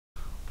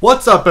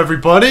What's up,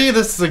 everybody?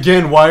 This is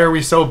again Why Are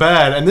We So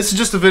Bad? And this is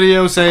just a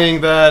video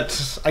saying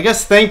that, I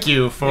guess, thank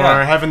you for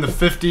having the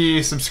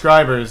 50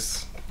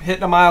 subscribers.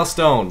 Hitting a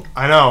milestone.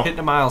 I know. Hitting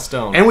a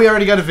milestone. And we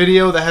already got a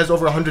video that has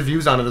over 100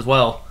 views on it as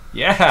well.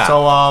 Yeah.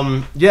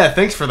 So, yeah,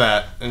 thanks for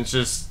that. And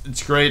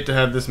it's great to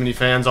have this many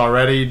fans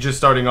already. Just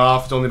starting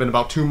off, it's only been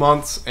about 2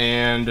 months,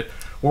 and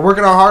we're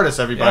working our hardest,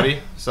 everybody. Yeah.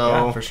 So,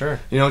 yeah, for sure.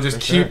 You know, just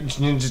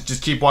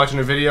keep watching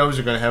the videos.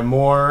 You're gonna have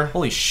more.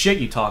 Holy shit,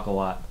 you talk a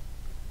lot.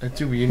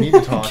 Dude, you need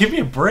to talk. Give me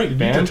a break, you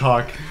man. You need to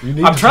talk. You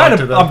need I'm trying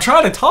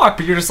to talk,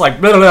 but you're just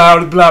like blah, blah,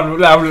 blah, blah,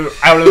 blah,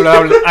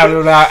 blah,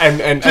 blah, blah,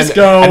 and just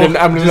go. And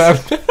then,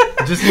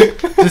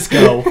 just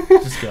go.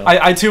 Just go.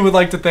 I too would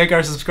like to thank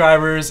our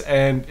subscribers,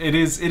 and it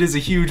is a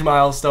huge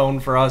milestone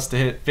for us to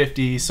hit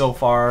 50 so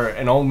far,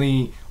 and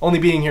only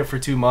being here for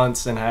 2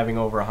 months and having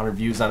over 100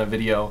 views on a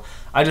video.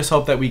 I just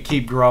hope that we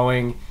keep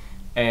growing,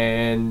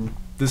 and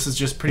this is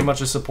just pretty much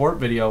a support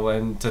video,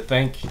 and to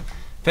thank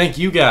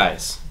you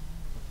guys.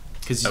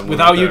 Because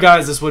without you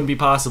guys, this wouldn't be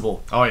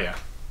possible. Oh, yeah.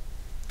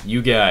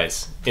 You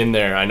guys, in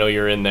there. I know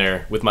you're in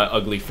there with my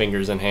ugly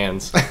fingers and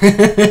hands. All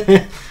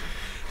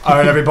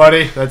right,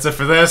 everybody. That's it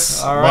for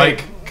this. All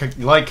right.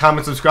 Like,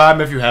 comment, subscribe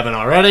if you haven't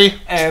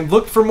already. And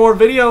look for more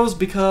videos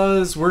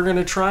because we're going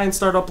to try and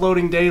start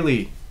uploading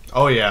daily.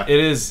 Oh, yeah.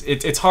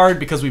 It's hard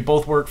because we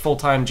both work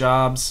full-time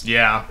jobs.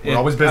 Yeah, we're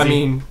always busy. I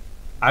mean,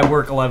 I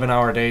work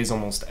 11-hour days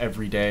almost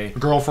every day.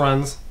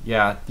 Girlfriends.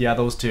 Yeah,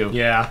 those two.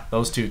 Yeah.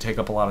 Those two take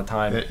up a lot of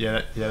time.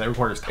 Yeah, that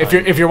requires time.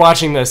 If you're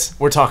watching this,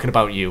 we're talking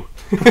about you.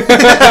 All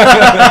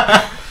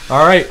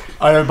right.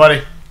 All right,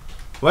 everybody.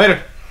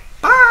 Later.